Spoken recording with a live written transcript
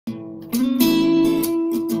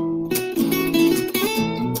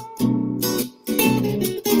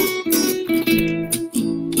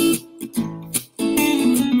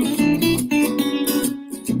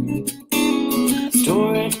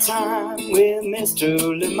with Mr.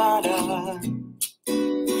 Limada.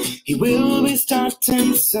 He will be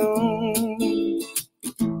starting soon.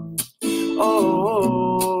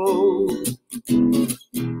 Oh,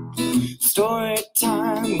 story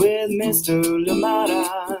time with Mr.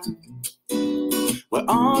 Limada, where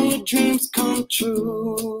all your dreams come true.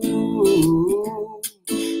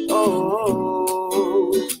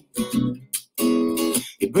 Oh,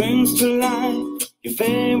 he brings to life your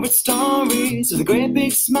favorite stories with a great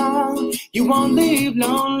big smile. You won't leave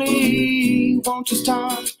lonely, won't you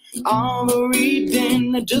start all the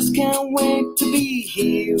reading? I just can't wait to be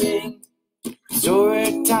hearing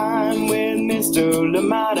story time with Mr.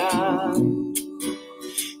 Limada.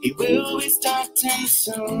 He will be starting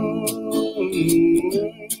soon.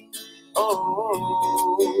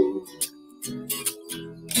 Oh,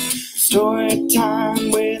 story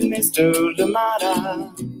time with Mr.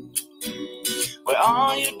 Limada, where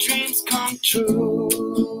all your dreams come true.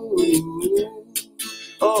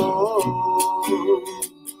 Oh,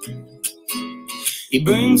 he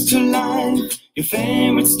brings to life your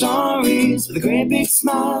favorite stories with a great big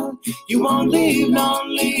smile. You won't leave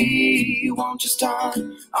lonely, you won't just start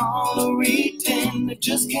all the reading. I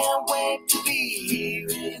just can't wait to be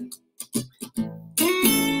hearing.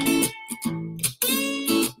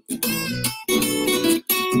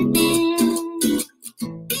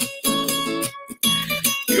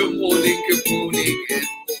 Good morning, and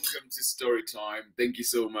welcome to Storytime. Thank you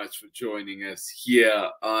so much for joining us here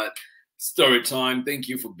at Storytime. Thank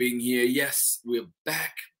you for being here. Yes, we're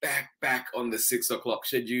back on the 6 o'clock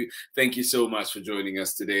schedule. Thank you so much for joining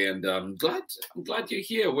us today, and I'm glad you're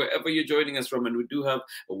here wherever you're joining us from. And we do have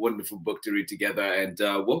a wonderful book to read together. And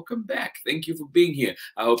welcome back. Thank you for being here.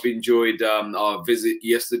 I hope you enjoyed our visit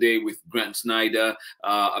yesterday with Grant Snyder,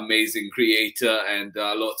 amazing creator, and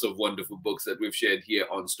lots of wonderful books that we've shared here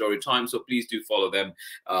on Storytime. So please do follow them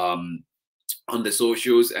on the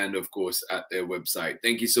socials and of course at their website.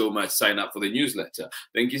 Thank you so much. Sign up for the newsletter.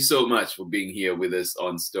 Thank you so much for being here with us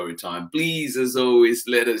on Storytime. Please, as always,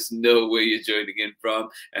 let us know where you're joining in from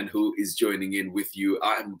and who is joining in with you.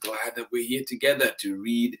 I'm glad that we're here together to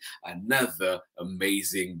read another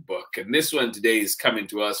amazing book. And this one today is coming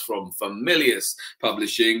to us from FAMILIUS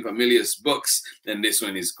Publishing, FAMILIUS Books, and this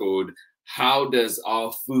one is called How Does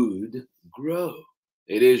Our Food Grow?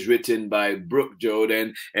 It is written by Brooke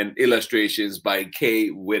Jordan and illustrations by KAYE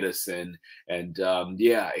WIDDOWSON. And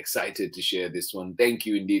yeah, excited to share this one. Thank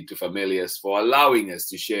you indeed to FAMILIUS for allowing us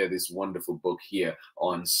to share this wonderful book here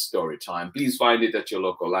on Storytime. Please find it at your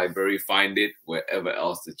local library. Find it wherever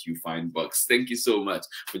else that you find books. Thank you so much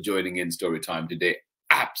for joining in Storytime today.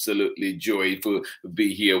 Absolutely joyful to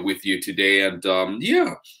be here with you today. And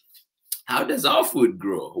yeah. How does our food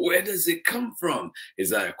grow? Where does it come from?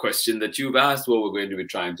 Is that a question that you've asked? Well, we're going to be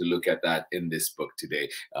trying to look at that in this book today.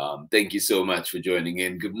 Thank you so much for joining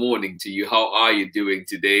in. Good morning to you. How are you doing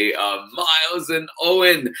today? Miles and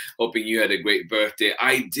Owen, hoping you had a great birthday.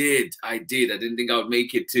 I did. I didn't think I would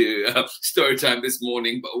make it to Storytime this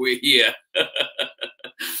morning, but we're here.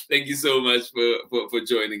 Thank you so much for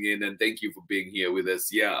joining in, and thank you for being here with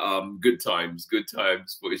us. Yeah, good times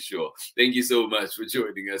for sure. Thank you so much for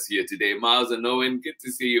joining us here today. Miles and Owen, good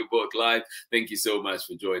to see you both live. Thank you so much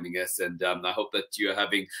for joining us, and I hope that you're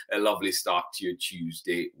having a lovely start to your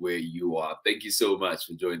Tuesday where you are. Thank you so much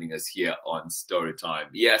for joining us here on Storytime.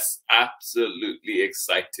 Yes, absolutely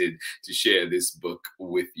excited to share this book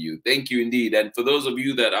with you. Thank you indeed. And for those of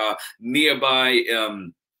you that are nearby,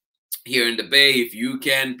 here in the Bay, if you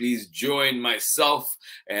can, please join myself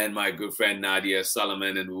and my good friend Nadia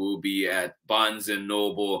Solomon, and we'll be at Barnes &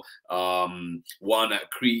 Noble, Walnut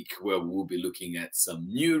Creek, where we'll be looking at some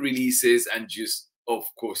new releases and just, of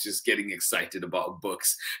course, just getting excited about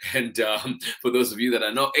books. And for those of you that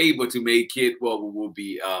are not able to make it, well, we will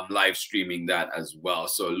be live streaming that as well.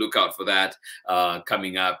 So look out for that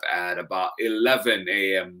coming up at about 11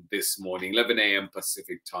 a.m. this morning, 11 a.m.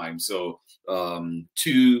 Pacific time. So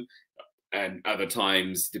 2 and other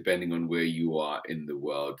times, depending on where you are in the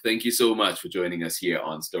world. Thank you so much for joining us here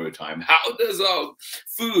on Storytime. How Does Our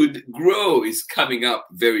Food Grow is coming up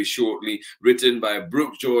very shortly, written by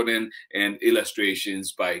Brooke Jordan and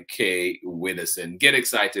illustrations by KAYE WIDDOWSON. Get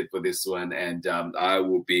excited for this one, and I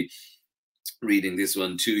will be reading this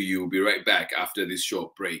one to you. We'll be right back after this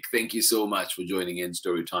short break. Thank you so much for joining in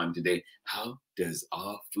Storytime today. How does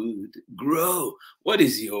our food grow? What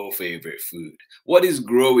is your favorite food? What is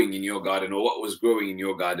growing in your garden, or what was growing in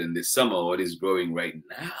your garden this summer? What is growing right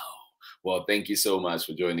now? Well, thank you so much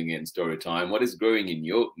for joining in Storytime. What is growing in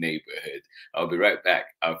your neighborhood? I'll be right back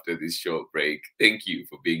after this short break. Thank you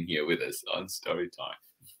for being here with us on Storytime.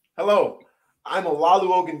 Hello, I'm Olalu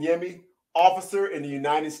Ogunyemi, officer in the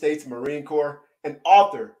United States Marine Corps, and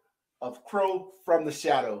author of Crow from the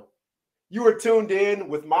Shadow. You are tuned in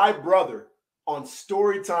with my brother on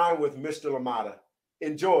Storytime with Mr. LaMotta.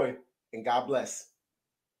 Enjoy, and God bless.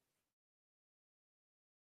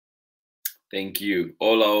 Thank you.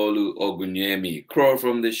 Olaolu Ogunyemi, Crow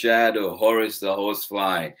from the Shadow, Horace the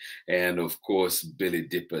Horsefly, and of course, Billy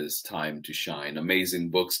Dipper's Time to Shine. Amazing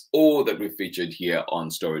books, all that we featured here on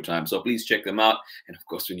Storytime. So please check them out. And of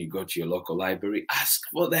course, when you go to your local library, ask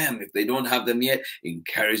for them. If they don't have them yet,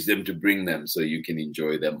 encourage them to bring them so you can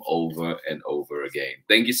enjoy them over and over again.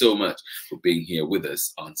 Thank you so much for being here with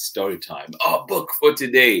us on Storytime. Our book for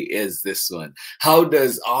today is this one, How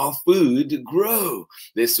Does Our Food Grow?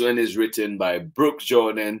 This one is written by Brooke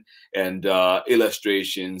Jordan and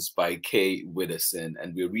illustrations by KAYE WIDDOWSON.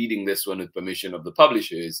 And we're reading this one with permission of the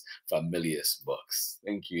publishers, FAMILIUS Books.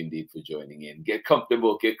 Thank you indeed for joining in. Get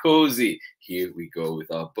comfortable, get cozy. Here we go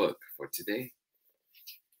with our book for today.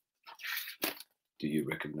 Do you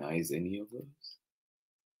recognize any of those?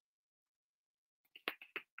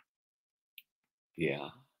 Yeah.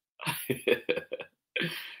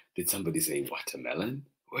 Did somebody say watermelon?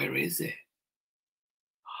 Where is it?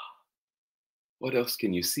 What else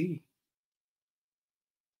can you see?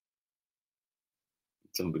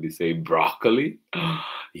 Somebody say broccoli?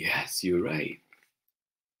 Yes, you're right.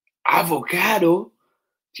 Avocado?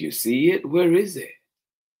 Do you see it? Where is it?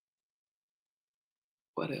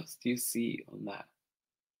 What else do you see on that?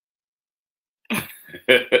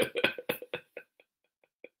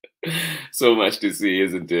 So much to see,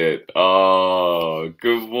 isn't it? Oh,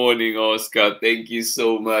 good morning, Oscar. Thank you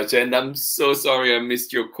so much. And I'm so sorry I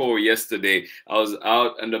missed your call yesterday. I was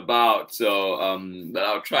out and about, so but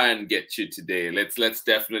I'll try and get you today. Let's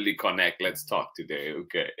definitely connect. Let's talk today,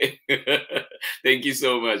 okay? Thank you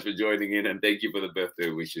so much for joining in, and thank you for the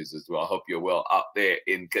birthday wishes as well. I hope you're well out there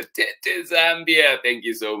in Katete, Zambia. Thank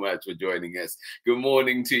you so much for joining us. Good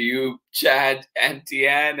morning to you, Chad, Auntie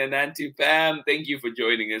Ann, and Auntie Pam. Thank you for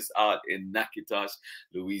joining us out in Nakitosh,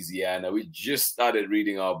 Louisiana. We just started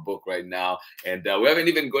reading our book right now, and we haven't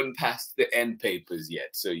even gone past the end papers yet.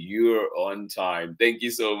 So you're on time. Thank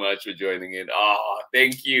you so much for joining in.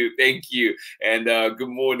 Thank you. And good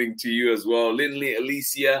morning to you as well, Lindley,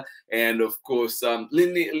 Alicia, and of course,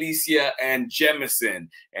 Lindley, Alicia, and Jemison,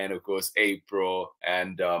 and of course, April,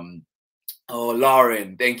 and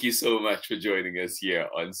Lauren. Thank you so much for joining us here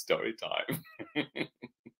on Storytime.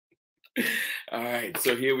 All right,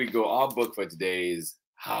 so here we go. Our book for today is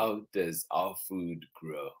How Does Our Food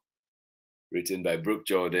Grow? Written by Brooke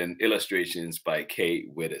Jordan, illustrations by KAYE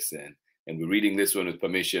WIDDOWSON. And we're reading this one with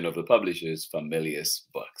permission of the publishers, FAMILIUS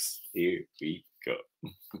Books. Here we go.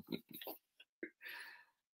 What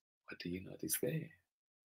do you notice there?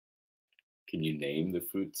 Can you name the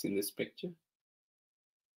fruits in this picture?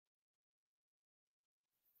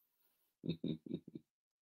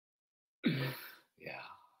 Yeah.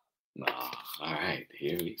 All right,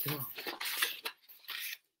 here we go.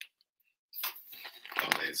 Oh,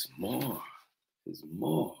 there's more. There's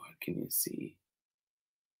more. Can you see?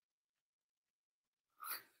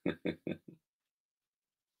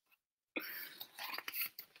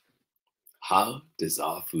 How Does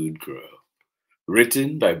Our Food Grow?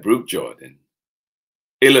 Written by Brooke Jordan.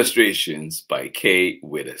 Illustrations by KAYE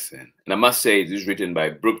WIDDOWSON. And I must say, this is written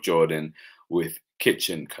by Brooke Jordan with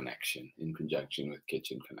Kitchen Connection, in conjunction with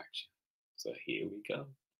Kitchen Connection. So here we go.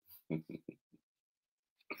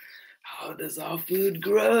 How does our food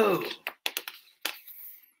grow?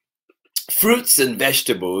 Fruits and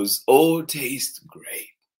vegetables all taste great.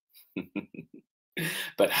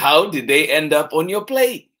 But how did they end up on your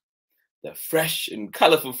plate? The fresh and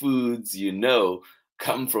colorful foods you know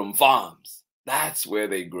come from farms. That's where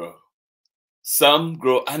they grow. Some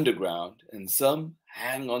grow underground and some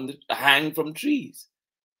hang from trees.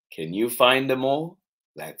 Can you find them all?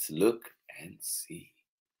 Let's look and see.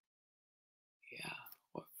 Yeah,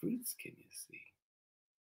 what fruits can you see?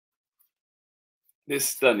 They're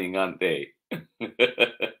stunning, aren't they?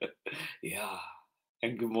 Yeah.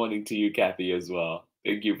 And good morning to you, Kathy, as well.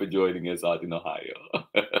 Thank you for joining us out in Ohio.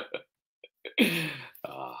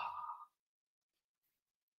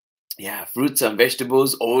 Yeah, fruits and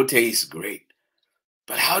vegetables all taste great.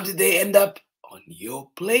 But how did they end up on your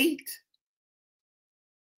plate?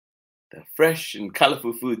 The fresh and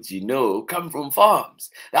colorful foods you know come from farms.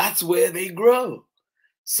 That's where they grow.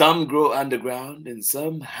 Some grow underground and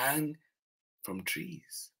some hang from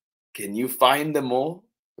trees. Can you find them all?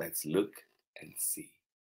 Let's look and see.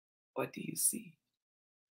 What do you see?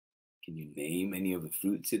 Can you name any of the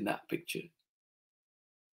fruits in that picture?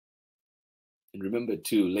 And remember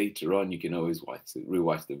too, later on, you can always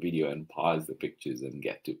rewatch the video and pause the pictures and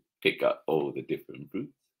get to pick out all the different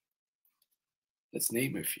fruits? Let's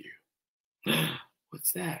name a few.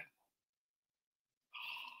 What's that?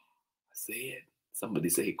 Say it. Somebody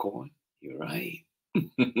say corn. You're right.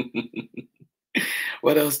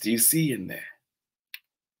 What else do you see in there?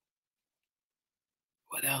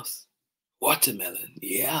 What else? Watermelon.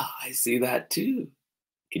 Yeah, I see that too.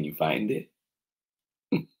 Can you find it?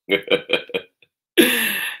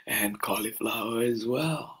 And cauliflower as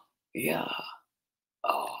well. Yeah.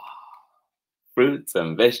 Oh, fruits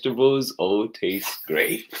and vegetables all taste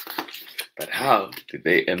great. But how did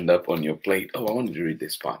they end up on your plate? Oh, I wanted to read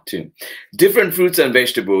this part too. Different fruits and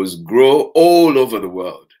vegetables grow all over the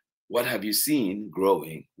world. What have you seen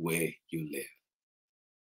growing where you live?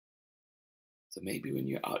 So maybe when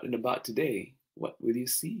you're out and about today, what will you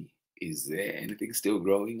see? Is there anything still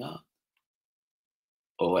growing up?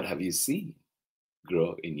 Or what have you seen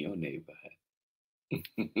grow in your neighborhood?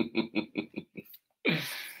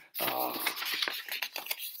 Oh.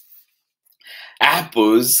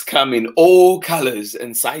 Apples come in all colors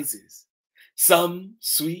and sizes. Some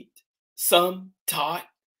sweet, some tart,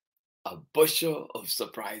 a bushel of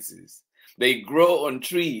surprises. They grow on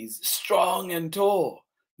trees, strong and tall.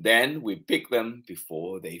 Then we pick them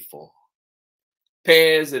before they fall.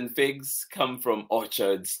 Pears and figs come from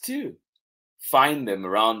orchards too. Find them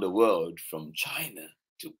around the world from China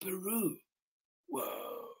to Peru.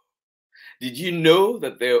 Whoa. Did you know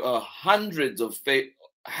that there are hundreds of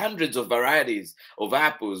varieties of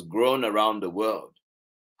apples grown around the world?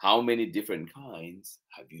 How many different kinds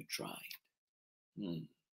have you tried?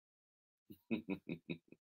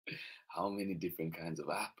 How many different kinds of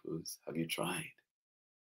apples have you tried?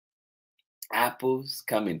 Apples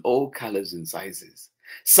come in all colors and sizes.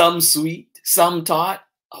 Some sweet, some tart,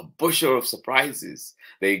 a bushel of surprises.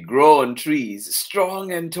 They grow on trees,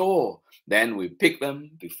 strong and tall. Then we pick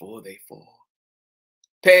them before they fall.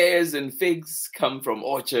 Pears and figs come from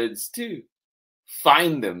orchards too.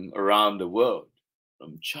 Find them around the world,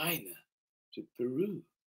 from China to Peru.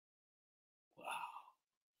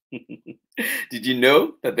 Wow. Did you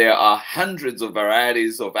know that there are hundreds of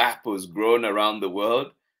varieties of apples grown around the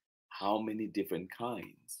world? How many different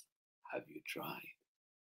kinds have you tried?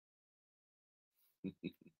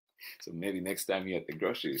 So maybe next time you're at the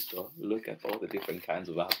grocery store, look at all the different kinds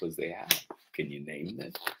of apples they have. Can you name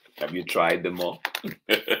them? Have you tried them all?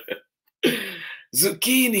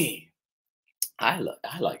 Zucchini. I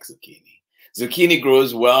like zucchini. Zucchini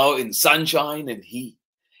grows well in sunshine and heat.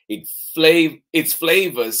 Its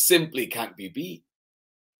flavor simply can't be beat.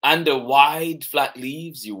 Under wide, flat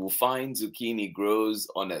leaves, you will find zucchini grows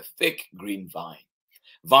on a thick green vine.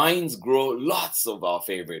 Vines grow lots of our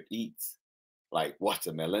favorite eats, like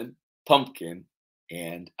watermelon, pumpkin,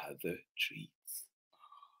 and other treats.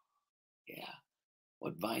 Yeah.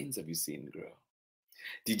 What vines have you seen grow?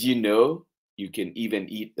 Did you know you can even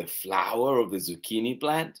eat the flower of the zucchini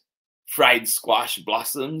plant? Fried squash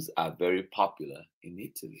blossoms are very popular in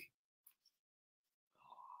Italy.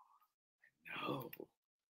 Oh, no.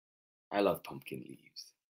 I love pumpkin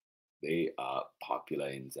leaves. They are popular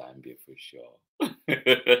in Zambia for sure.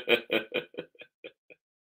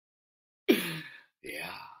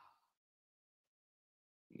 Yeah.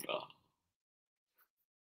 Oh.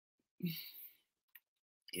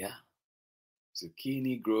 Yeah.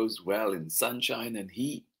 Zucchini grows well in sunshine and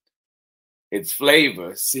heat. Its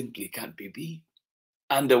flavor simply can't be beat.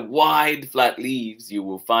 Under wide, flat leaves, you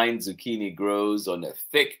will find zucchini grows on a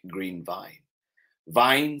thick green vine.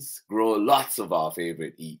 Vines grow lots of our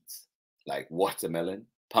favorite eats, like watermelon,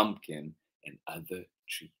 pumpkin, and other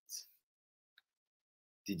treats.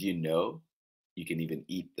 Did you know you can even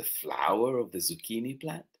eat the flower of the zucchini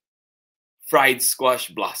plant? Fried squash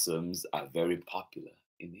blossoms are very popular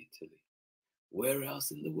in Italy. Where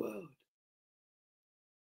else in the world?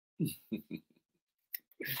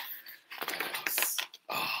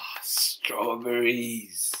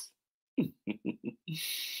 Strawberries.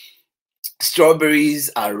 Strawberries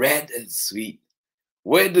are red and sweet.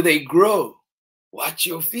 Where do they grow? Watch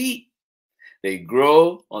your feet. They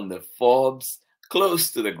grow on the forbs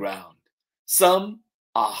close to the ground. Some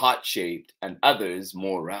are heart-shaped and others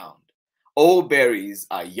more round. All berries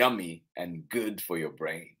are yummy and good for your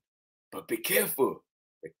brain. But be careful,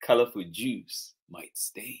 the colorful juice might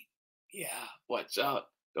stain. Yeah, watch out.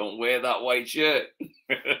 Don't wear that white shirt.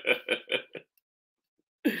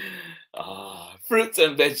 Fruits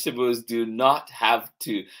and vegetables do not have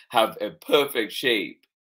to have a perfect shape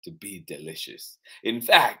to be delicious. In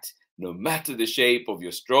fact, no matter the shape of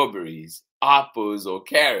your strawberries, apples, or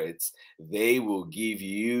carrots, they will give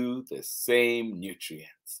you the same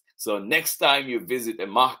nutrients. So next time you visit a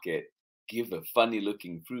market, give a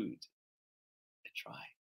funny-looking fruit a try.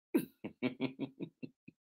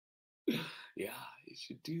 Yeah, you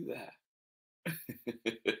should do that.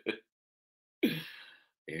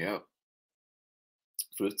 Yep.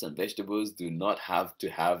 Fruits and vegetables do not have to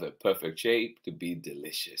have a perfect shape to be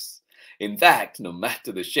delicious. In fact, no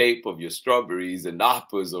matter the shape of your strawberries and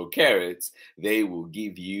apples or carrots, they will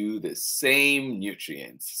give you the same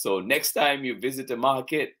nutrients. So next time you visit a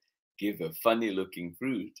market, give a funny looking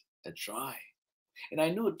fruit a try. And I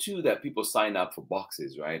know too that people sign up for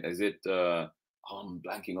boxes, right? Is it I'm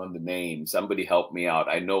blanking on the name. Somebody help me out.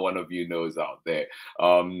 I know one of you knows out there,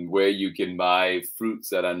 where you can buy fruits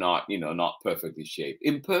that are not, not perfectly shaped.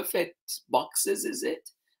 Imperfect boxes, is it?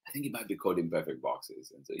 I think it might be called imperfect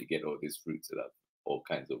boxes. And so you get all these fruits that have all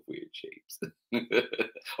kinds of weird shapes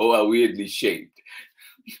or are weirdly shaped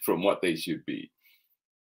from what they should be.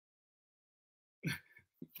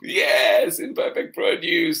 Yes, imperfect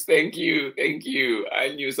produce. Thank you. Thank you. I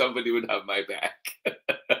knew somebody would have my back.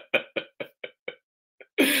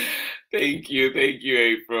 Thank you,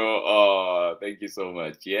 April. Oh, thank you so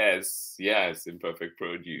much. Yes, imperfect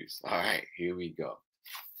produce. All right, here we go.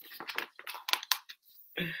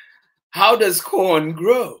 How does corn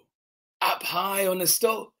grow? Up high on a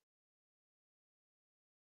stalk.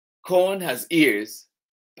 Corn has ears,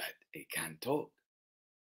 but it can't talk.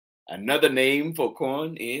 Another name for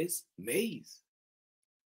corn is maize.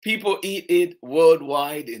 People eat it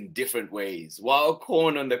worldwide in different ways. While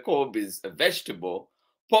corn on the cob is a vegetable,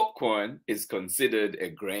 popcorn is considered a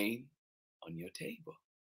grain on your table.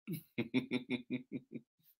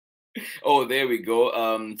 Oh, there we go.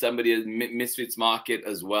 Somebody has Misfits Market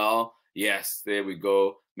as well. Yes, there we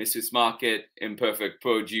go. Misfits Market, imperfect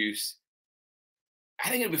produce. I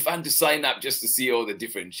think it'd be fun to sign up just to see all the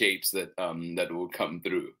different shapes that that will come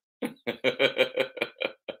through.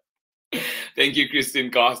 Thank you,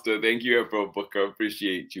 Christine Costa. Thank you, April Booker.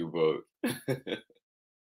 Appreciate you both.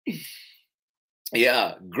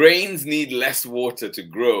 Yeah, grains need less water to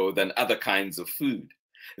grow than other kinds of food.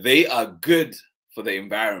 They are good for the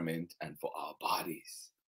environment and for our bodies.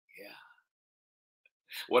 Yeah.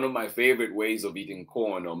 One of my favorite ways of eating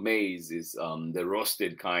corn or maize is the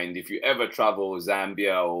roasted kind. If you ever travel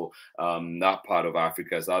Zambia or that part of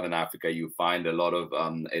Africa, Southern Africa, you find a lot of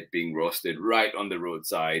it being roasted right on the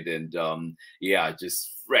roadside. And yeah,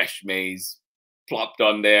 just fresh maize plopped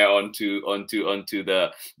on there onto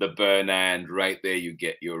the burner, and right there you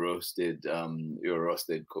get your roasted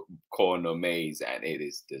corn or maize, and it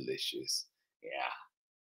is delicious. Yeah,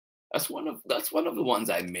 that's one of the ones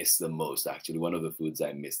I miss the most. Actually, one of the foods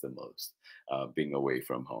I miss the most, being away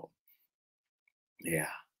from home. Yeah.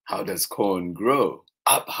 How does corn grow?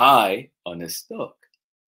 Up high on a stalk.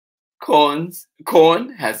 Corn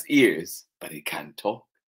has ears, but it can't talk.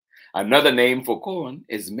 Another name for corn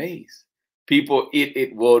is maize. People eat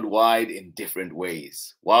it worldwide in different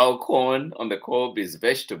ways. While corn on the cob is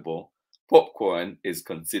vegetable, popcorn is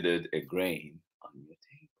considered a grain on your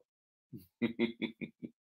table.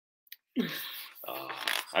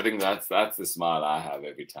 I think that's the smile I have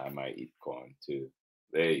every time I eat corn too.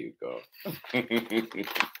 There you go.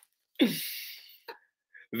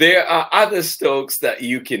 There are other stalks that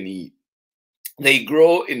you can eat. They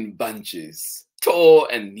grow in bunches, tall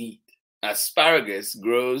and neat. Asparagus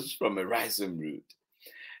grows from a rhizome root,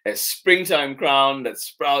 a springtime crown that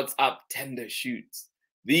sprouts up tender shoots.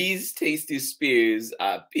 These tasty spears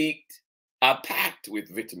are packed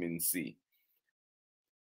with vitamin C.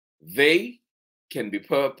 They can be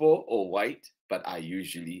purple or white, but are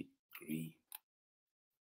usually green.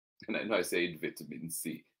 And I know I said vitamin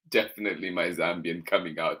C. Definitely my Zambian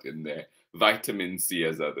coming out in there. Vitamin C,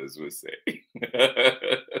 as others will say.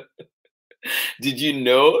 Did you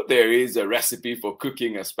know there is a recipe for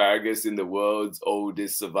cooking asparagus in the world's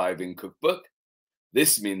oldest surviving cookbook?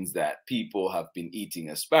 This means that people have been eating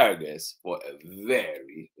asparagus for a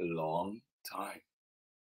very long time.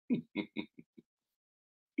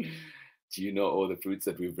 Do you know all the fruits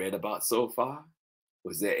that we've read about so far?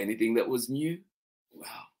 Was there anything that was new?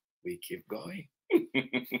 Well, we keep going.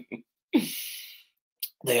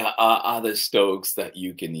 There are other stalks that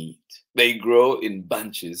you can eat. They grow in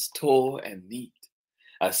bunches, tall and neat.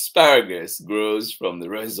 Asparagus grows from the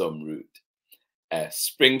rhizome root, a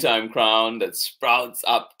springtime crown that sprouts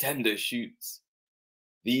up tender shoots.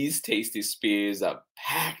 These tasty spears are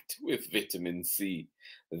packed with vitamin C.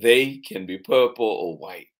 They can be purple or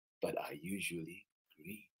white, but are usually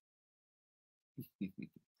green.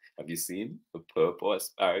 Have you seen the purple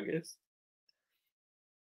asparagus?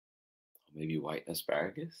 Maybe white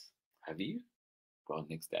asparagus? Have you? Well,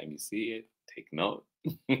 next time you see it, take note.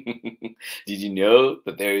 Did you know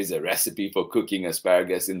that there is a recipe for cooking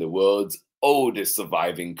asparagus in the world's oldest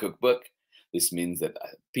surviving cookbook? This means that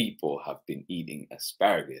people have been eating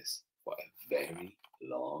asparagus for a very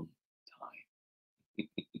long time.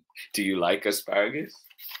 Do you like asparagus?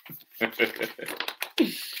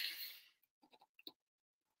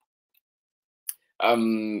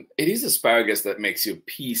 It is asparagus that makes your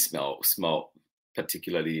pee smell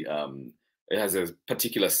particularly. It has a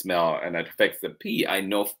particular smell, and it affects the pee. I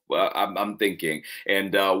know. I'm thinking,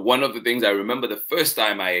 and one of the things I remember the first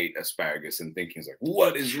time I ate asparagus, and thinking, is like,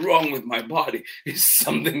 what is wrong with my body? Is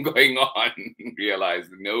something going on?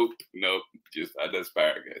 Realized, nope, just had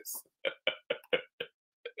asparagus.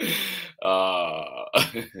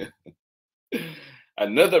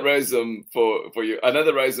 Another reason for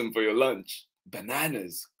your lunch.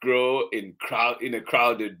 Bananas grow in a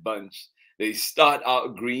crowded bunch. They start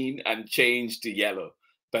out green and change to yellow.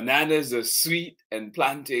 Bananas are sweet and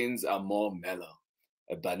plantains are more mellow.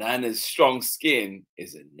 A banana's strong skin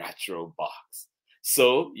is a natural box.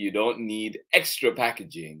 So you don't need extra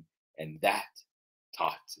packaging, and that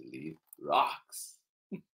totally rocks.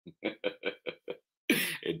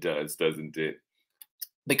 It does, doesn't it?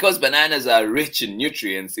 Because bananas are rich in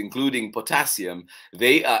nutrients, including potassium,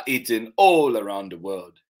 they are eaten all around the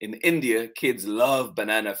world. In India, kids love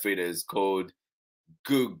banana fritters called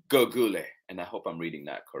gugule, and I hope I'm reading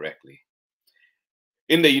that correctly.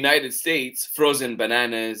 In the United States, frozen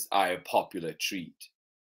bananas are a popular treat.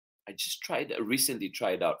 I just recently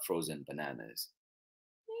tried out frozen bananas.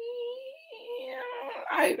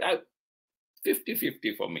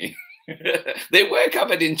 50-50 for me. They were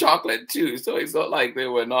covered in chocolate too, so it's not like they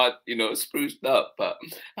were not, spruced up, but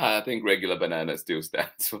I think regular banana still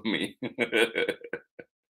stands for me.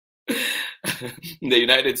 In the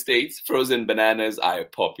United States, frozen bananas are a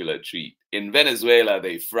popular treat. In Venezuela,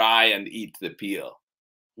 they fry and eat the peel.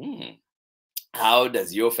 How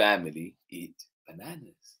does your family eat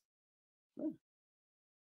bananas?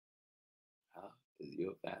 How does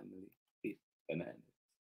your family eat bananas?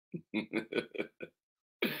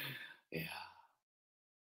 Yeah.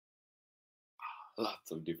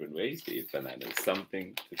 Lots of different ways to eat bananas.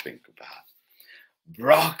 Something to think about.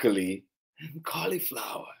 Broccoli and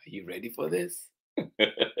cauliflower. Are you ready for this?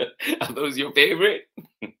 Are those your favorite?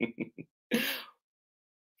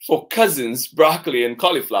 For cousins, broccoli and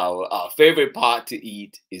cauliflower, our favorite part to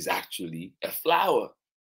eat is actually a flower.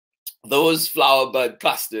 Those flower bud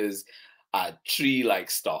clusters are tree-like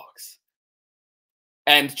stalks.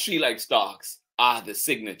 And tree-like stalks are the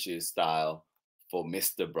signature style for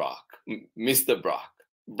Mr. Brock. Mr. Brock.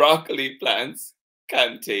 Broccoli plants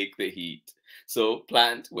can't take the heat. So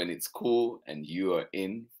plant when it's cool and you are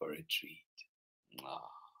in for a treat.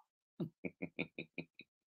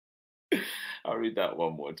 I'll read that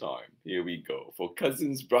one more time. Here we go. For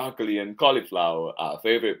cousins, broccoli and cauliflower, our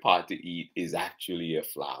favorite part to eat is actually a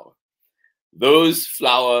flower. Those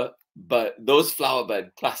flower bud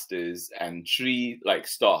clusters and tree-like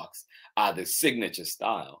stalks are the signature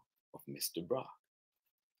style of Mr. Brock.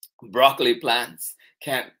 Broccoli plants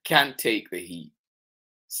can't take the heat.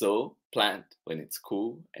 So plant when it's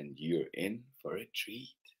cool and you're in for a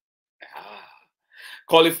treat.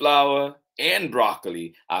 Cauliflower and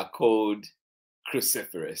broccoli are called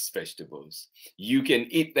cruciferous vegetables. You can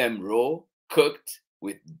eat them raw, cooked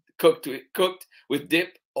with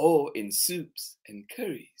dip, or in soups and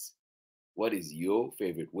curries. What is your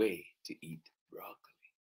favorite way to eat broccoli?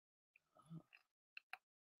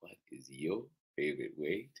 What is your favorite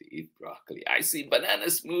way to eat broccoli? I see banana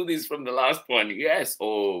smoothies from the last one. Yes.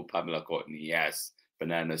 Oh, Pamela Courtney. Yes.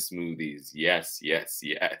 Banana smoothies. Yes, yes,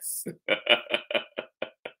 yes.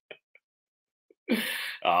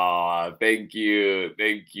 Ah, thank you.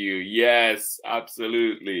 Thank you. Yes,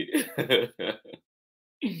 absolutely.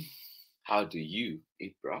 How do you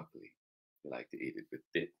eat broccoli? You like to eat it with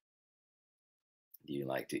dip? Do you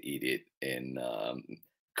like to eat it in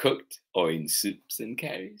cooked or in soups and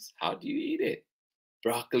curries? How do you eat it?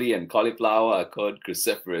 Broccoli and cauliflower are called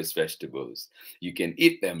cruciferous vegetables. You can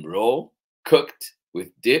eat them raw, cooked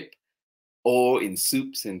with dip, or in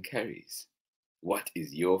soups and curries. What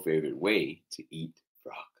is your favorite way to eat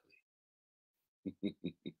broccoli?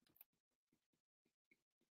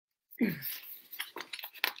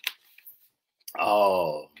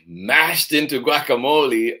 Oh, mashed into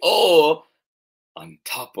guacamole or on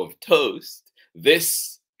top of toast.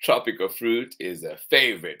 This tropical fruit is a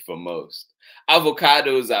favorite for most.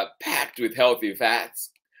 Avocados are packed with healthy fats,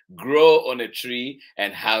 grow on a tree,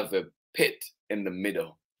 and have a pit in the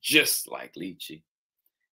middle, just like lychee.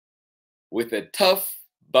 With a tough,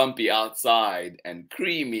 bumpy outside and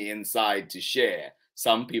creamy inside to share,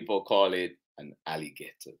 some people call it an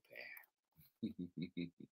alligator pear.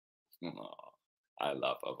 Oh, I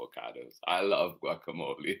love avocados. I love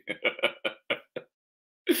guacamole.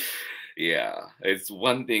 Yeah, it's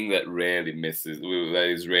one thing that is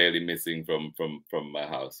rarely missing from my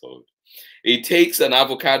household. It takes an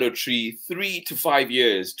avocado tree 3 to 5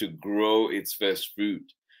 years to grow its first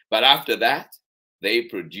fruit, but after that, they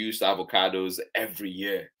produce avocados every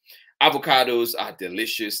year. Avocados are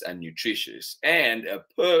delicious and nutritious, and a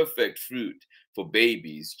perfect fruit for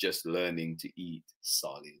babies just learning to eat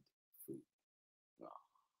solid food.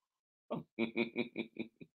 Wow.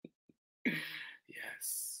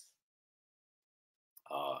 Yes.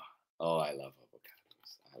 Oh, I love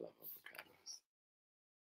avocados. I love avocados.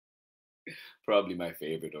 Probably my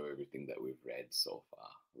favorite of everything that we've read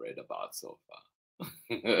about so far.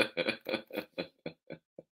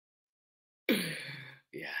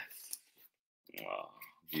 Yes. Oh,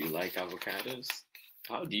 do you like avocados?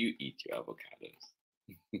 How do you eat your avocados?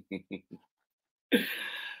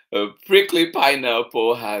 A prickly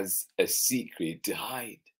pineapple has a secret to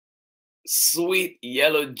hide. Sweet,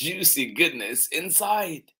 yellow, juicy goodness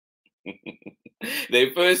inside.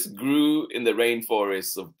 They first grew in the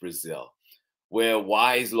rainforests of Brazil, where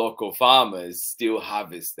wise local farmers still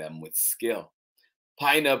harvest them with skill.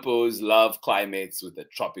 Pineapples love climates with a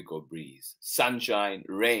tropical breeze, sunshine,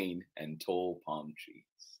 rain, and tall palm trees.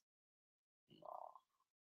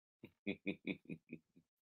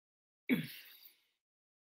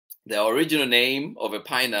 The original name of a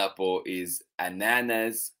pineapple is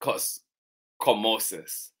Ananas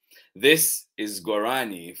comosus. This is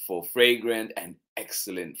Guarani for fragrant and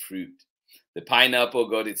excellent fruit. The pineapple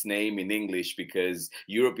got its name in English because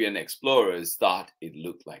European explorers thought it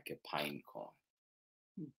looked like a pine cone.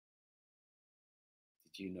 Did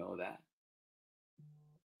you know that?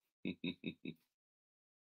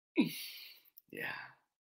 Yeah.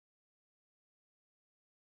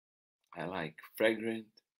 I like fragrant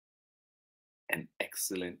and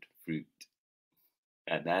excellent fruit.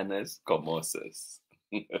 Ananas comosus.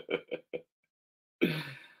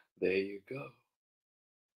 There you go.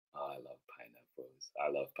 Oh, I love pineapples. I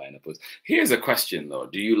love pineapples. Here's a question though.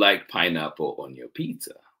 Do you like pineapple on your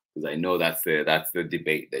pizza? Because I know that's the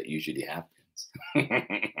debate that usually happens.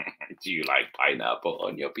 Do you like pineapple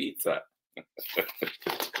on your pizza?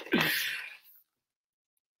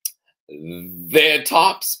 Their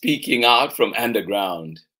tops peeking out from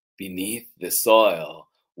underground, beneath the soil,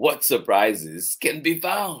 what surprises can be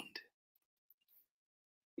found?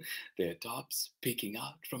 Their tops peeking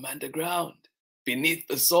out from underground, beneath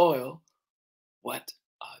the soil, what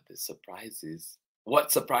are the surprises?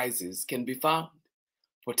 What surprises can be found?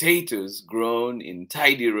 Potatoes grown in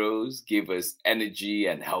tidy rows give us energy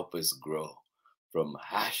and help us grow. From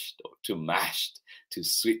hashed to mashed to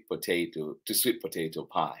sweet potato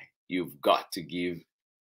pie, you've got to give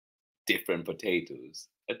different potatoes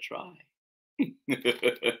a try.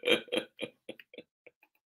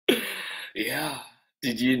 Yeah.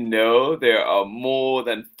 Did you know there are more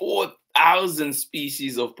than 4,000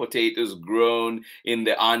 species of potatoes grown in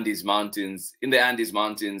the Andes Mountains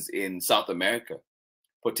in South America?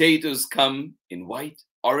 Potatoes come in white,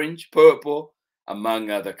 orange, purple,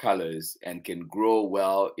 among other colors, and can grow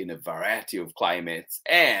well in a variety of climates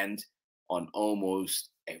and on almost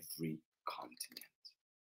every continent.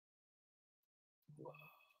 Whoa.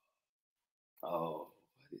 Oh,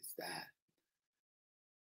 what is that?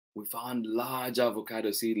 We found large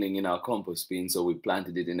avocado seedling in our compost bin, so we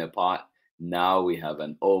planted it in a pot. Now we have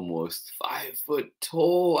an almost 5-foot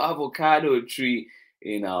tall avocado tree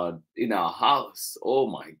in our house. Oh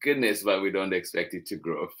my goodness, but we don't expect it to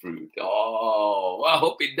grow fruit. Oh, I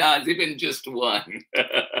hope it does, even just one.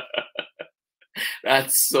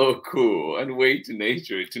 That's so cool. And way to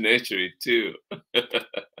nurture it too.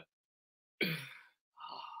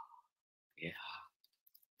 Yeah,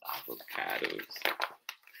 avocados.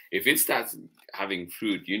 If it starts having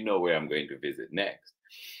fruit, you know where I'm going to visit next.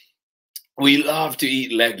 We love to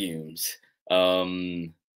eat legumes,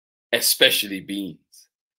 especially beans.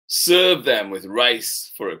 Serve them with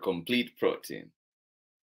rice for a complete protein.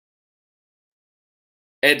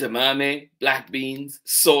 Edamame, black beans,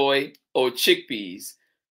 soy, or chickpeas,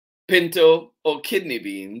 pinto or kidney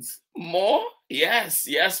beans. More? Yes,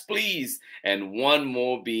 yes, please. And one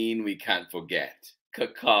more bean we can't forget,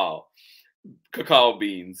 cacao. Cacao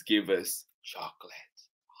beans give us chocolate.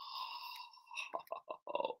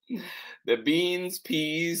 Oh. The beans,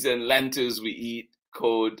 peas, and lentils we eat,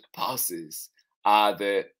 called pulses, are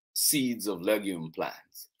the seeds of legume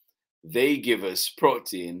plants. They give us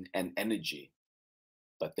protein and energy,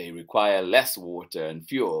 but they require less water and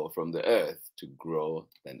fuel from the earth to grow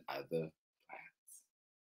than other plants.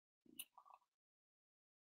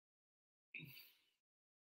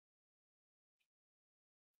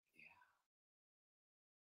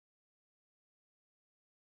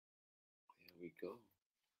 go.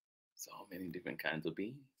 So many different kinds of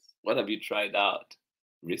beans. What have you tried out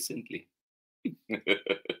recently? Yeah.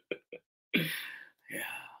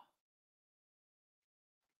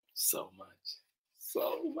 So much.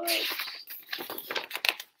 So much.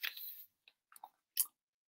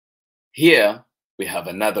 Here we have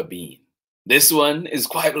another bean. This one is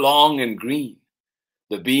quite long and green.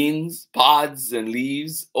 The beans, pods, and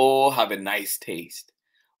leaves all have a nice taste.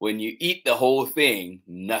 When you eat the whole thing,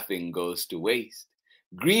 nothing goes to waste.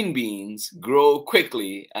 Green beans grow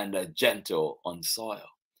quickly and are gentle on soil.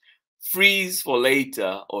 Freeze for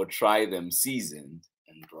later or try them seasoned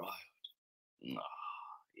and broiled.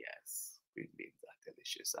 Yes, green beans are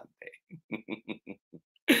delicious, aren't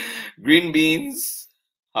they? Green beans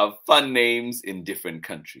have fun names in different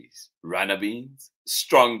countries. Runner beans,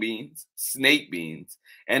 strong beans, snake beans,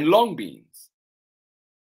 and long beans.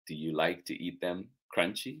 Do you like to eat them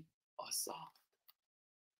crunchy or soft?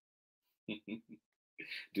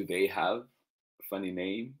 Do they have a funny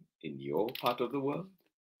name in your part of the world?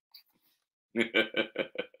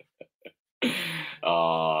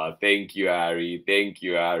 Oh, thank you, Ari. Thank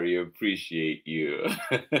you, Ari. Appreciate you.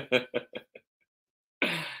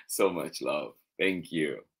 So much love. Thank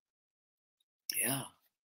you. Yeah.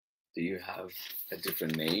 Do you have a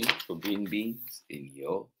different name for green beans in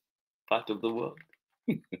your part of the world?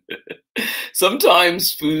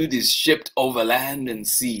 Sometimes food is shipped over land and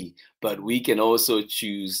sea, but we can also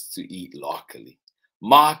choose to eat locally.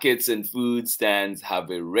 Markets and food stands have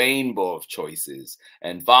a rainbow of choices,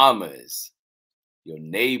 and farmers, your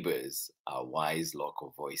neighbors, are wise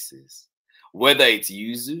local voices. Whether it's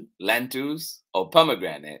yuzu, lentils, or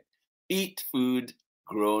pomegranate, eat food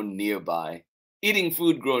grown nearby. Eating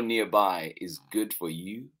food grown nearby is good for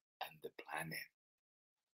you and the planet.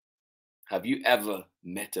 Have you ever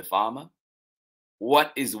met a farmer?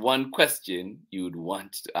 What is one question you would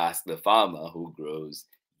want to ask the farmer who grows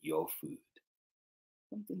your food?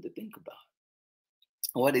 Something to think about.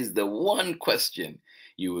 What is the one question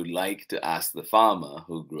you would like to ask the farmer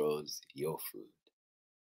who grows your food?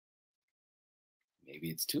 Maybe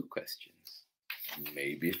it's 2 questions,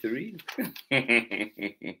 maybe 3.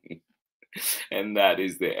 And that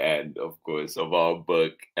is the end, of course, of our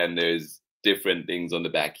book. And there's different things on the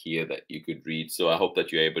back here that you could read. So I hope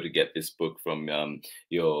that you're able to get this book from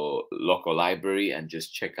your local library and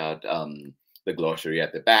just check out the glossary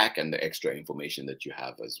at the back and the extra information that you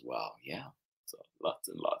have as well. Yeah. So lots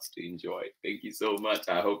and lots to enjoy. Thank you so much.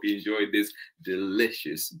 I hope you enjoyed this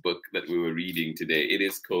delicious book that we were reading today. It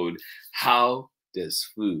is called How Does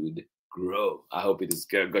Food Grow? I hope it has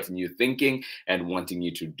gotten you thinking and wanting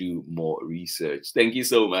you to do more research. Thank you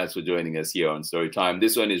so much for joining us here on Storytime.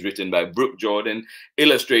 This one is written by Brooke Jordan,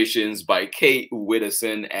 illustrations by KAYE,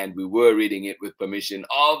 and we were reading it with permission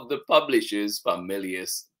of the publishers,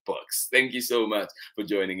 FAMILIUS Books. Thank you so much for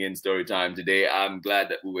joining in Storytime today. I'm glad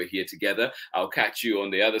that we were here together. I'll catch you on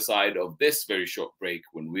the other side of this very short break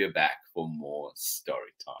when we're back for more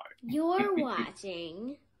Storytime. You're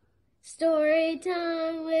watching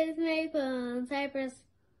Storytime with Maple and Cypress.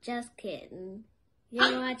 Just kidding.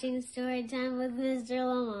 You're watching Storytime with Mr.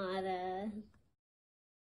 Lamada.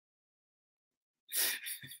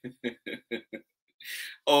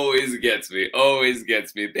 Always gets me. Always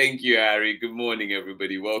gets me. Thank you, Harry. Good morning,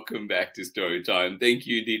 everybody. Welcome back to Storytime. Thank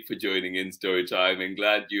you indeed for joining in Storytime, and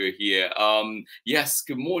glad you're here. Yes,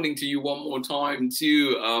 good morning to you one more time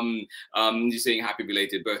too. Just saying happy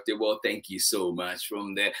belated birthday. Well, thank you so much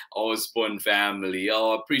from the Osborne family.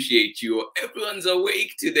 Oh, appreciate you. Everyone's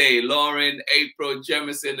awake today. Lauren, April,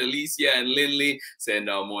 Jemison, Alicia, and Lindley, send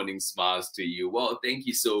our morning smiles to you. Well, thank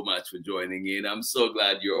you so much for joining in. I'm so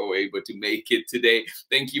glad you're all able to make it today.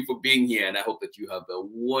 Thank you for being here, and I hope that you have a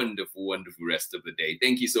wonderful, wonderful rest of the day.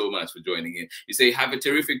 Thank you so much for joining in. You say, have a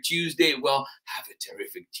terrific Tuesday. Well, have a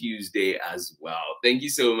terrific Tuesday as well. Thank you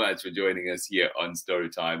so much for joining us here on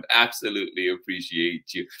Storytime. Absolutely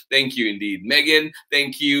appreciate you. Thank you indeed. Megan,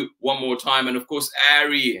 thank you one more time. And of course,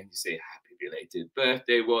 Ari, and you say, happy belated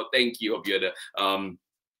birthday. Well, thank you. Hope you had a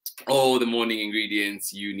all the morning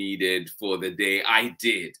ingredients you needed for the day. I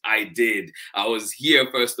did. I was here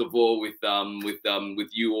first of all with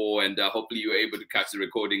you all, and hopefully you were able to catch the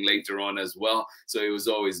recording later on as well. So it was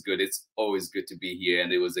always good. It's always good to be here,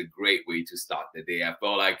 and it was a great way to start the day. I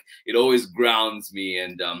felt like it always grounds me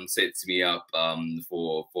and sets me up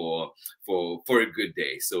for a good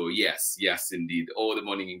day. So yes, indeed, all the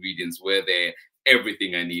morning ingredients were there.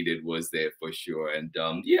 everything I needed was there for sure. And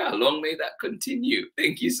yeah, long may that continue.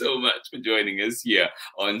 Thank you so much for joining us here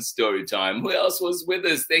on Storytime. Who else was with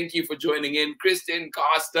us? Thank you for joining in. Kristen,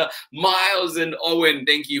 Costa, Miles, and Owen.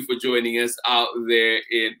 Thank you for joining us out there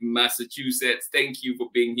in Massachusetts. Thank you for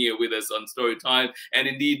being here with us on Storytime. And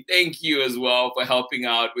indeed, thank you as well for helping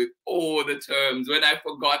out with all the terms. When I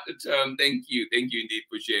forgot the term, thank you. Thank you indeed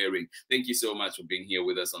for sharing. Thank you so much for being here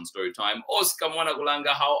with us on Storytime. Oscar Mwanagulanga,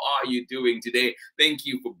 how are you doing today? Thank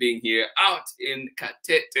you for being here out in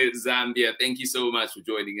Katete, Zambia. Thank you so much for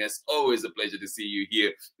joining us. Always a pleasure to see you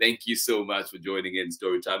here. Thank you so much for joining in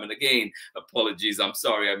Storytime. And again, apologies. I'm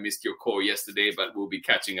sorry I missed your call yesterday, but we'll be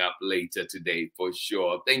catching up later today for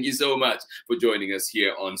sure. Thank you so much for joining us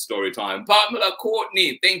here on Storytime. Pamela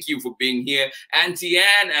Courtney, thank you for being here. Auntie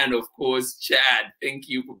Anne, and of course, Chad, thank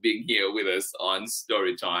you for being here with us on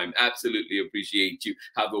Storytime. Absolutely appreciate you.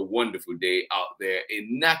 Have a wonderful day out there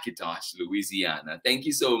in Natchitoches, Louisiana. Thank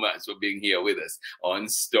you so much for being here with us on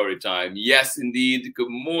Storytime. Yes, indeed. Good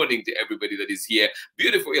morning to everybody that is here.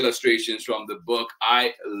 Beautiful illustrations from the book.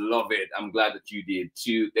 I love it. I'm glad that you did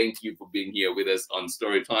too. Thank you for being here with us on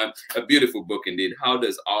Storytime. A beautiful book indeed. How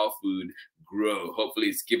does our food grow? Hopefully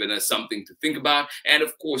it's given us something to think about. And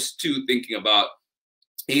of course, too, thinking about,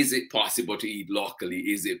 is it possible to eat locally?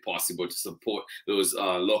 Is it possible to support those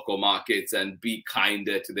local markets and be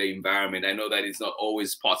kinder to the environment? I know that it's not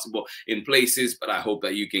always possible in places, but I hope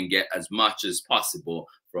that you can get as much as possible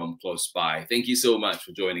from close by. Thank you so much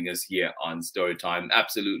for joining us here on Storytime.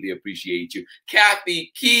 Absolutely appreciate you. Kathy,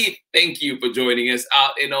 Keith, thank you for joining us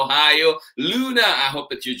out in Ohio. Luna, I hope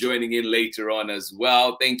that you're joining in later on as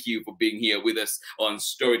well. Thank you for being here with us on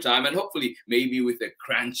Storytime, and hopefully maybe with a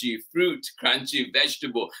crunchy fruit, crunchy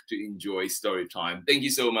vegetable to enjoy Storytime. Thank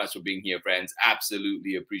you so much for being here, friends.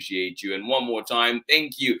 Absolutely appreciate you. And one more time,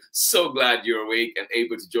 thank you. So glad you're awake and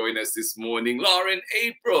able to join us this morning. Lauren,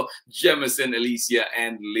 April, Jemison, Alicia,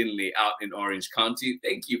 and Lindley out in Orange County.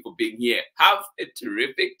 Thank you for being here. Have a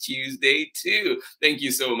terrific Tuesday too. Thank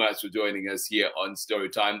you so much for joining us here on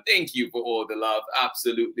Storytime. Thank you for all the love.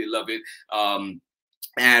 Absolutely love it.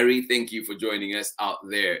 Harry, thank you for joining us out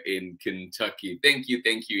there in Kentucky. Thank you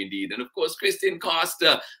indeed. And of course, Kristen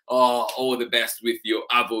Costa, all the best with your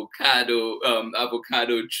avocado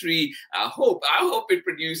tree. I hope it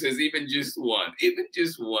produces even just one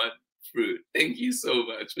fruit. Thank you so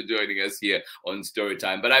much for joining us here on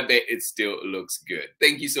Storytime, but I bet it still looks good.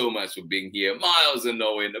 Thank you so much for being here. Miles and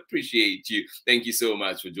Owen, appreciate you. Thank you so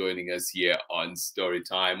much for joining us here on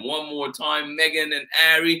Storytime. One more time, Megan and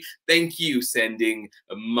Ari, thank you. Sending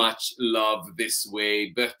much love this way.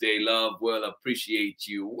 Birthday love, well, appreciate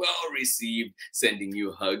you. Well received. Sending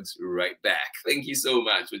you hugs right back. Thank you so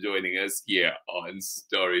much for joining us here on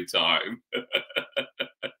Storytime.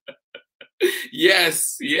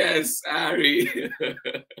 Yes, Ari.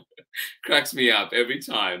 Cracks me up every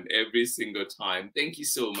time, every single time. Thank you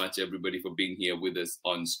so much, everybody, for being here with us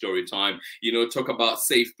on Storytime. You know, talk about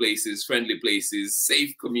safe places, friendly places,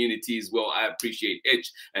 safe communities. Well, I appreciate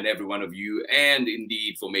each and every one of you, and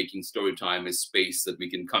indeed for making Storytime a space that we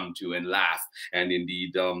can come to and laugh, and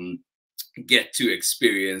indeed get to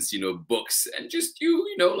experience, you know, books and just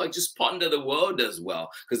just ponder the world as well,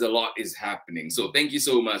 because a lot is happening. So thank you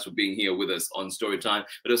so much for being here with us on Storytime,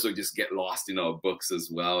 but also just get lost in our books as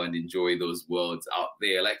well and enjoy those worlds out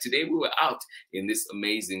there. Like today we were out in this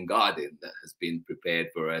amazing garden that has been prepared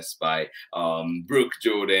for us by Brooke,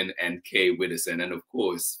 Jordan, and KAYE WIDDOWSON, and of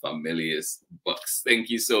course FAMILIUS books. Thank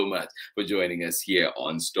you so much for joining us here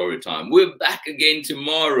on Storytime. We're back again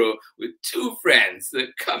tomorrow with two friends that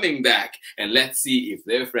are coming back, and let's see if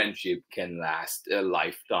their friendship can last a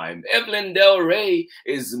lifetime. Evelyn Del Rey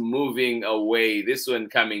is moving away. This one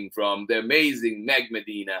coming from the amazing Meg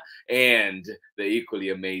Medina and the equally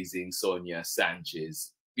amazing Sonia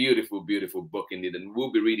Sanchez. Beautiful, beautiful book indeed. And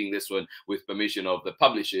we'll be reading this one with permission of the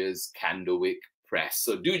publishers, Candlewick Press.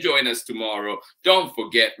 So do join us tomorrow. Don't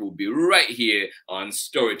forget, we'll be right here on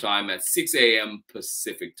Storytime at 6 a.m.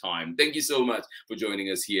 Pacific time. Thank you so much for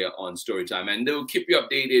joining us here on Storytime, and they'll keep you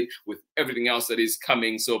updated with everything else that is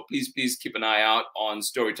coming. So please keep an eye out on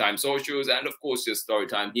Storytime socials, and of course your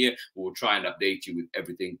Storytime here. We'll try and update you with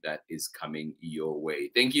everything that is coming your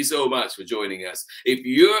way. Thank you so much for joining us. If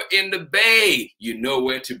you're in the Bay, you know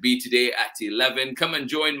where to be today at 11. Come and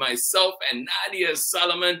join myself and Nadia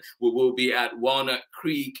Solomon. We will be at Walnut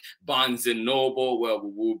Creek, Barnes & Noble, where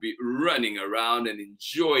we will be running around and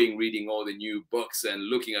enjoying reading all the new books and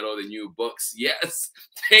looking at all the new books. Yes,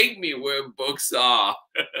 take me where books are.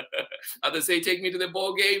 Others say, take me to the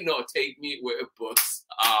ball game. No, take me where books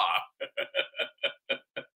are.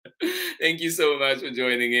 Thank you so much for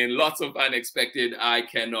joining in. Lots of unexpected. I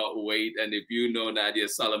cannot wait. And if you know Nadia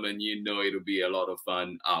Solomon, you know it'll be a lot of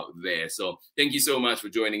fun out there. So thank you so much for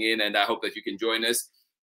joining in, and I hope that you can join us.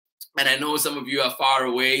 And I know some of you are far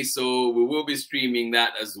away, so we will be streaming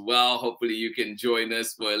that as well. Hopefully you can join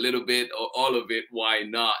us for a little bit or all of it. Why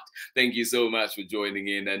not? Thank you so much for joining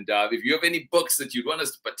in. And if you have any books that you want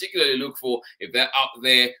us to particularly look for, if they're out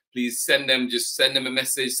there, please send them. Just send them a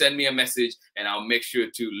message. Send me a message, and I'll make sure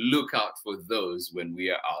to look out for those when we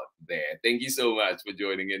are out there. Thank you so much for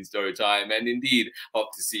joining in Storytime. And indeed,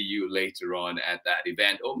 hope to see you later on at that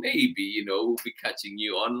event. Or maybe, you know, we'll be catching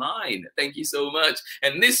you online. Thank you so much.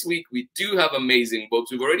 And this week, we do have amazing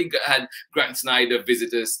books. We've already had Grant Snyder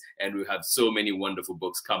visit us, and we have so many wonderful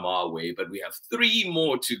books come our way, but we have 3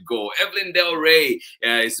 more to go. Evelyn Del Rey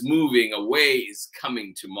is moving away, is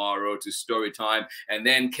coming tomorrow to Storytime. And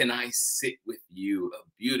then Can I Sit With You? A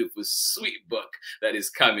beautiful, sweet book that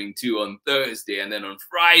is coming too on Thursday. And then on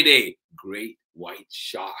Friday, Great White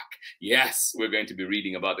Shark. Yes, we're going to be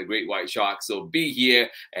reading about the Great White Shark. So be here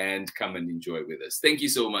and come and enjoy with us. Thank you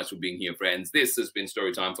so much for being here, friends. This has been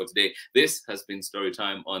Storytime for today. This has been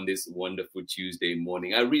Storytime on this wonderful Tuesday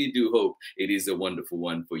morning. I really do hope it is a wonderful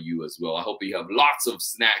one for you as well. I hope you have lots of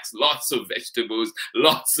snacks, lots of vegetables,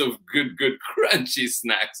 lots of good, crunchy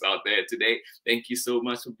snacks out there today. Thank you so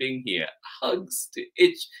much for being here. Hugs to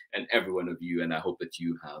each and every one of you, and I hope that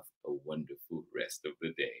you have a wonderful rest of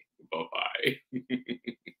the day. Bye-bye.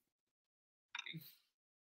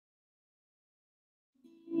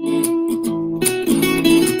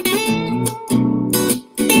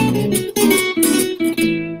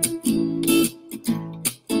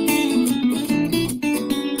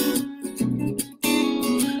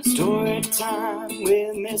 Story time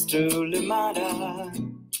with Mr. Lamada.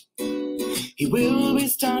 He will be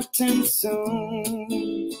starting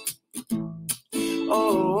soon.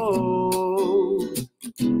 Oh,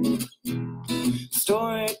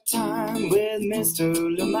 story time with Mr.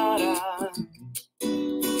 Lamada,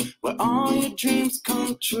 where all your dreams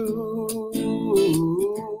come true.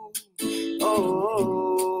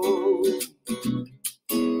 Oh,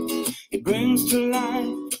 he brings to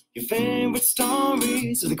life your favorite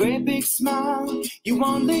stories with a great big smile. You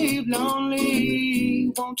won't leave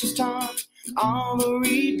lonely. Won't you start all the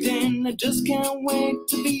reading? I just can't wait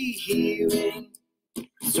to be hearing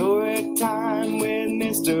story time with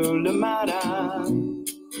Mr. Lamada.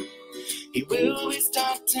 He will be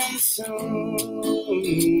starting soon.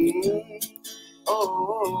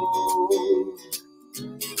 Oh,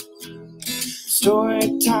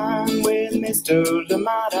 story time with Mr.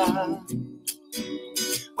 Lamada,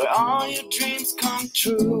 where all your dreams come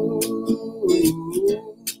true.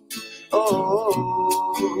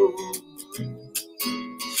 Oh,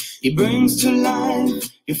 he brings to life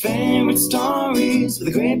your favorite stories with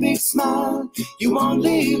a great big smile. You won't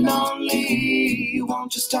leave lonely. You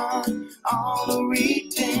won't just start all the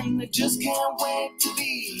reading. I just can't wait to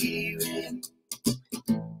be hearing.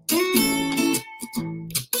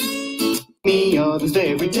 Me, others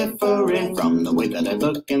very different from the way that I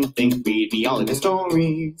look and think. Read me all of your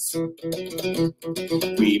stories.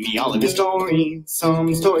 Read me all of your stories.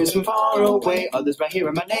 Some stories from far away, others right here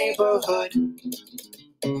in my neighborhood.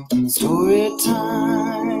 Story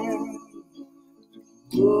time.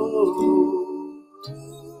 Whoa.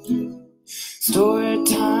 Story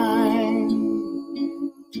time.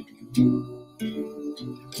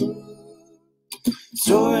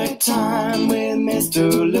 Story time with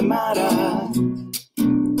Mr. Lamada.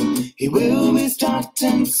 He will be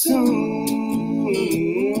starting soon.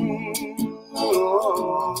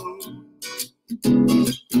 Oh.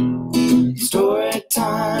 Story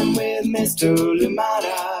time with Mr.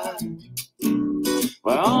 Lamada,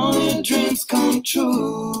 where all your dreams come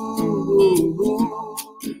true.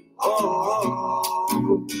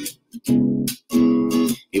 Oh,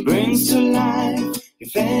 he brings to life your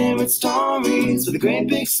favorite stories with a great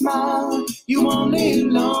big smile. You won't leave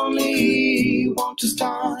lonely. Won't you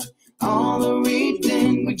start all the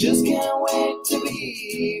reading? We just can't wait to be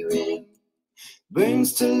hearing.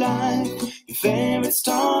 Brings to life your favorite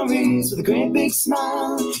stories with a great big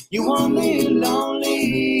smile. You won't leave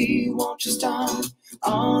lonely. Won't you start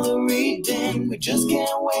all the reading? We just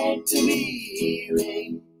can't wait to be hearing.